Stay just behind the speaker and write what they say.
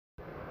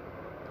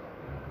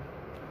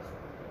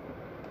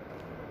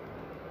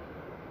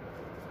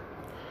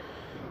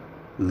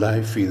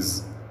Life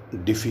is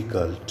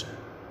difficult,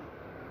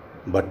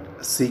 but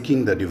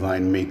seeking the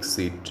divine makes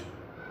it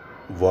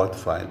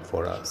worthwhile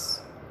for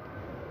us.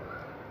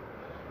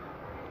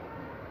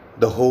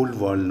 The whole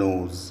world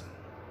knows,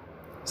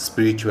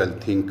 spiritual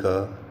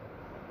thinker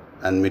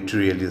and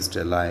materialist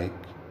alike,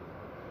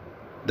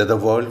 that the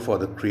world for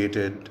the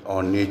created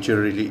or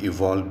naturally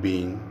evolved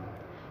being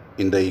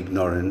in the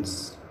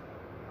ignorance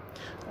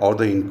or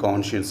the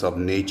inconscience of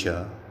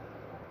nature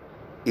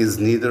is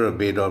neither a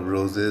bed of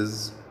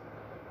roses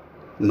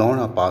nor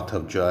a path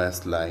of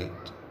joyous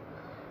light.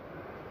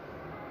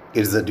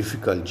 It is a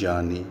difficult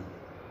journey,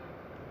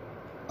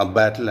 a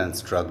battle and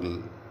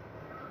struggle,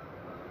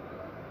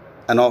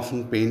 an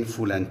often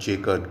painful and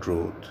checkered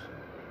growth,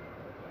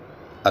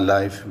 a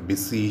life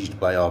besieged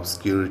by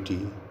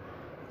obscurity,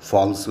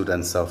 falsehood,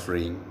 and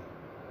suffering.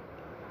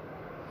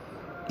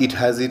 It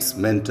has its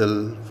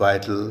mental,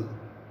 vital,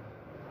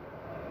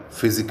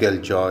 physical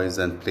joys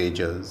and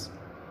pleasures,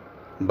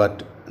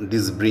 but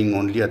these bring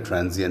only a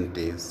transient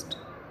taste,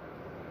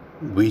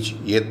 which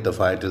yet the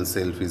vital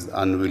self is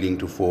unwilling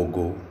to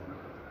forego,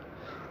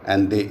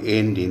 and they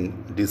end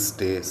in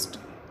distaste,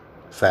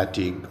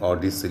 fatigue, or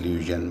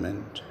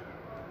disillusionment.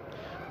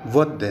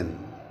 What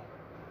then?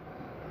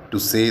 To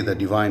say the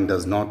divine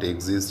does not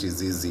exist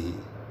is easy,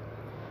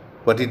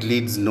 but it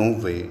leads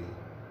nowhere.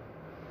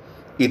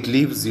 It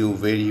leaves you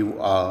where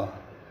you are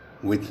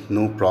with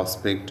no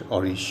prospect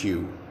or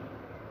issue.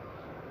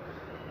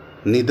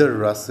 Neither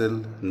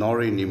Russell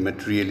nor any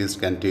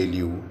materialist can tell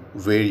you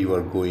where you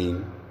are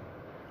going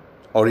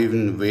or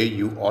even where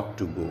you ought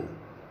to go.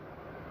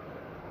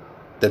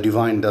 The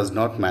divine does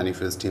not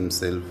manifest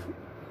himself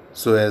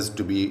so as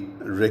to be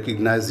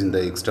recognized in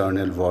the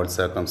external world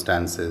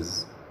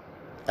circumstances.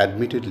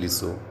 Admittedly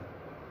so.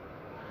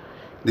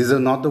 These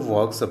are not the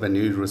works of an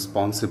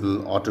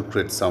irresponsible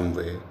autocrat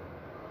somewhere.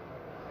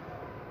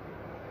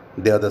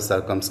 They are the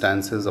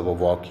circumstances of a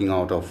working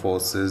out of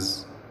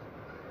forces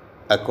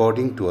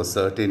according to a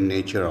certain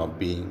nature of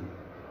being.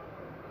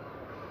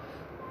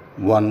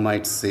 One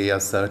might say a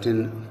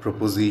certain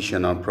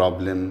proposition or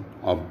problem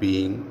of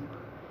being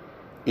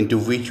into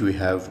which we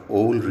have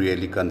all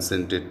really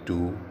consented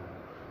to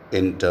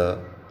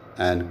enter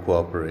and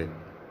cooperate.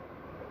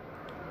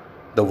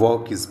 The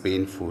work is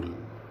painful,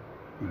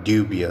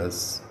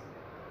 dubious,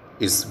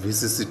 its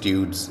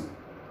vicissitudes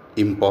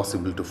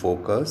impossible to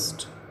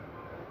forecast.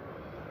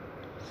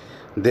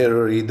 There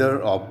are either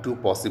of two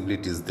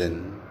possibilities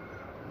then: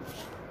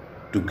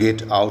 to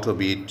get out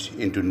of it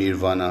into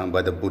nirvana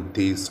by the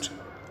Buddhist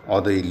or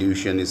the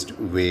illusionist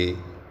way,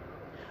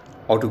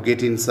 or to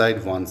get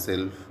inside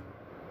oneself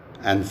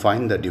and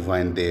find the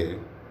divine there,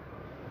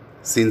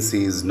 since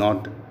he is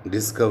not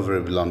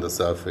discoverable on the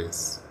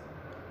surface.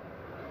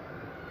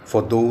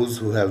 For those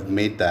who have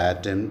made the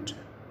attempt,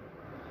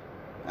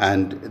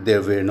 and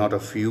there were not a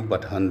few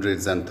but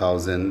hundreds and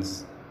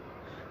thousands,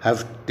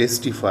 have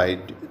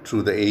testified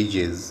through the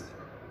ages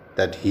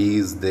that he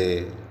is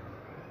there,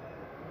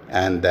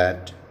 and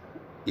that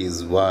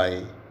is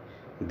why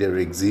there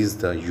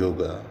exists the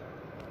yoga.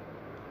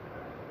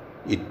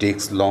 It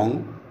takes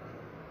long,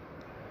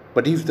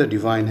 but if the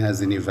divine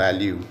has any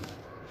value,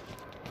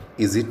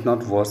 is it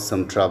not worth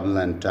some trouble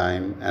and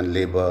time and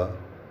labor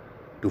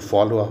to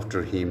follow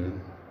after him?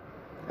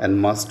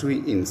 And must we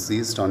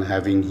insist on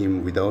having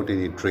him without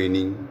any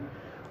training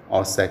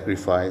or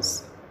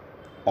sacrifice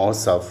or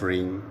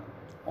suffering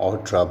or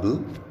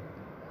trouble?